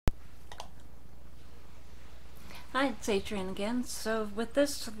Hi, it's Adrienne again. So with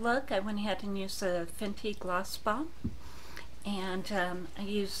this look, I went ahead and used a Fenty Gloss Bomb, and I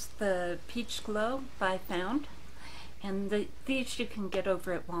used the Peach Glow by Found, and these you can get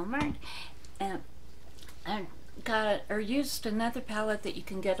over at Walmart. And I used another palette that you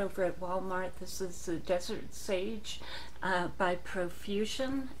can get over at Walmart. This is the Desert Sage by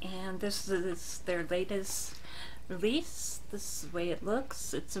Profusion, and this is their latest release. This is the way it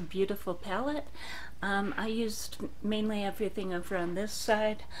looks. It's a beautiful palette. I used mainly everything over on this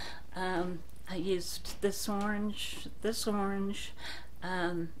side. I used this orange,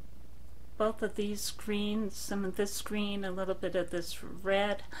 both of these greens, some of this green, a little bit of this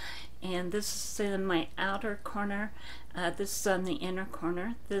red, and this is in my outer corner. This is on the inner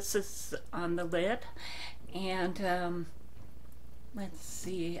corner. This is on the lid, and let's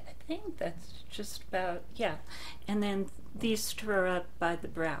see, I think that's just about, yeah. And then these two are up by the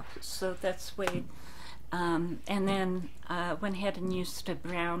brow, so that's way, and then went ahead and used a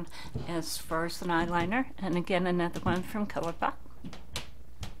brown as far as an eyeliner, and again another one from Colourpop.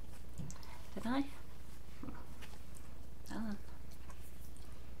 Did I?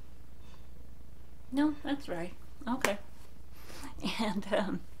 No, that's right. Okay.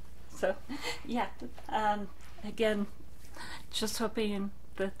 And so, yeah, again, just hoping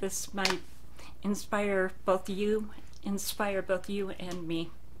that this might inspire both you and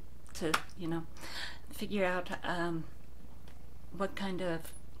me to, you know, figure out what kind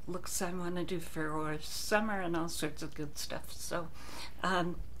of looks I want to do for summer and all sorts of good stuff. So,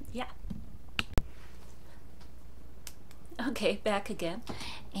 yeah. Okay, back again,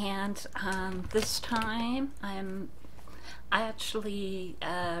 and this time I actually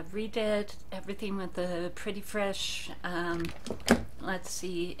redid everything with the Pretty Fresh, let's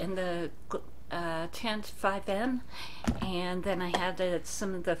see, in the Tint 5N, and then I had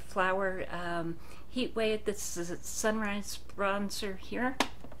some of the Flower Heatwave. This is a Sunrise Bronzer here.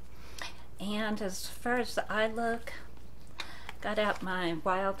 And as far as the eye look, got out my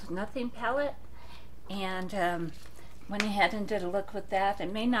Wild Nothing palette, and went ahead and did a look with that.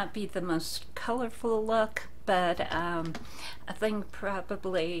 It may not be the most colorful look, but I think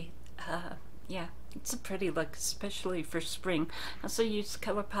probably, yeah, it's a pretty look, especially for spring. I also used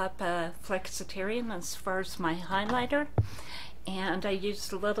Colourpop Flexitarian as far as my highlighter, and I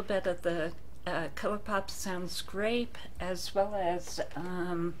used a little bit of the Colourpop Sounds Grape, as well as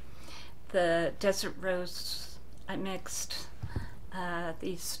the Desert Rose. I mixed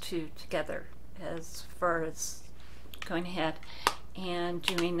these two together as far as going ahead and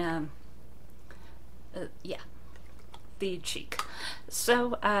doing yeah, the cheek.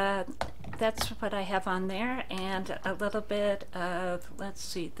 So that's what I have on there, and a little bit of, let's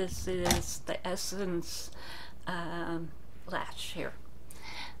see, this is the Essence lash here.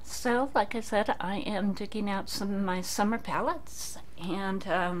 So like I said, I am digging out some of my summer palettes, and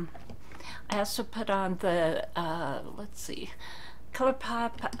I also put on the let's see,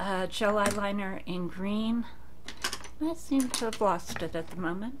 Colourpop gel eyeliner in green. I seem to have lost it at the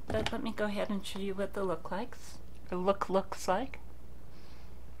moment, but let me go ahead and show you what the look looks like.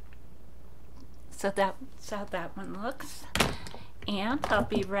 So that's how that one looks, and I'll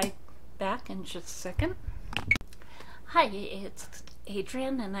be right back in just a second. Hi, it's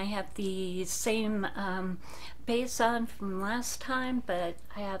Adrienne, and I have the same base on from last time, but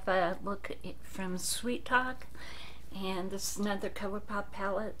I have a look from SweetTalk, and this is another Colourpop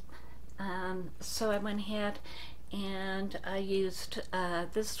palette. So I went ahead and I used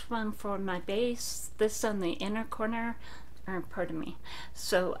this one for my base, this on the inner corner, or pardon me,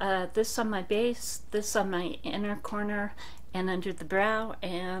 so this on my base, this on my inner corner and under the brow,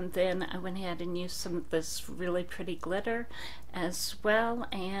 and then I went ahead and used some of this really pretty glitter as well,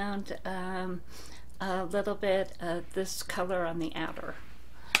 and a little bit of this color on the outer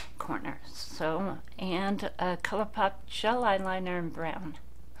corner. So, and a Colourpop gel eyeliner in brown.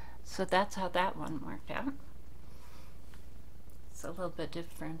 So that's how that one worked out. It's a little bit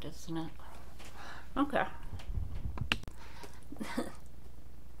different, isn't it? Okay.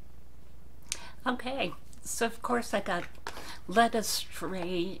 Okay, so of course I got led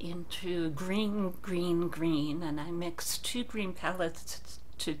astray into green, and I mixed two green palettes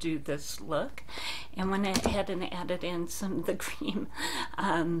to do this look, and went ahead and added in some of the cream,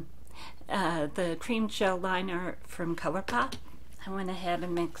 the cream gel liner from Colourpop. I went ahead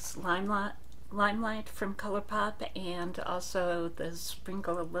and mixed Limelight from Colourpop, and also the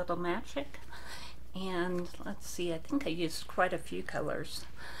Sprinkle a Little Magic. And let's see, I think I used quite a few colors.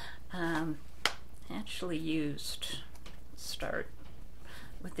 Actually used, start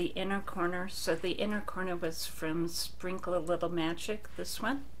with the inner corner. So the inner corner was from Sprinkle a Little Magic, this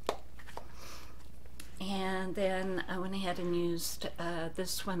one. And then I went ahead and used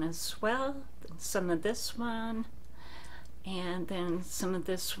this one as well, some of this one, and then some of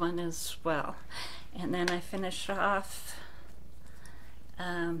this one as well. And then I finished off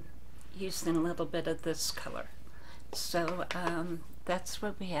using a little bit of this color. So that's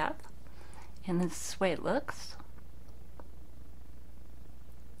what we have, and this is the way it looks.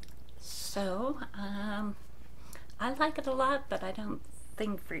 So I like it a lot, but I don't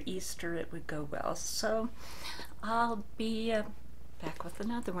think for Easter it would go well. So I'll be back with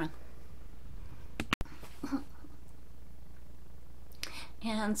another one.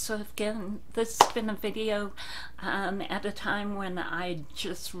 And so again, this has been a video at a time when I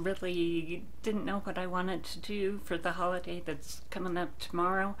just really didn't know what I wanted to do for the holiday that's coming up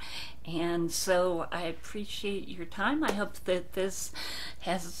tomorrow. And so I appreciate your time. I hope that this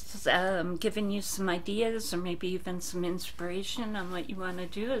has given you some ideas or maybe even some inspiration on what you want to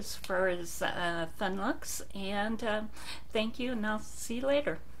do as far as fun looks. And thank you, and I'll see you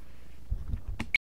later.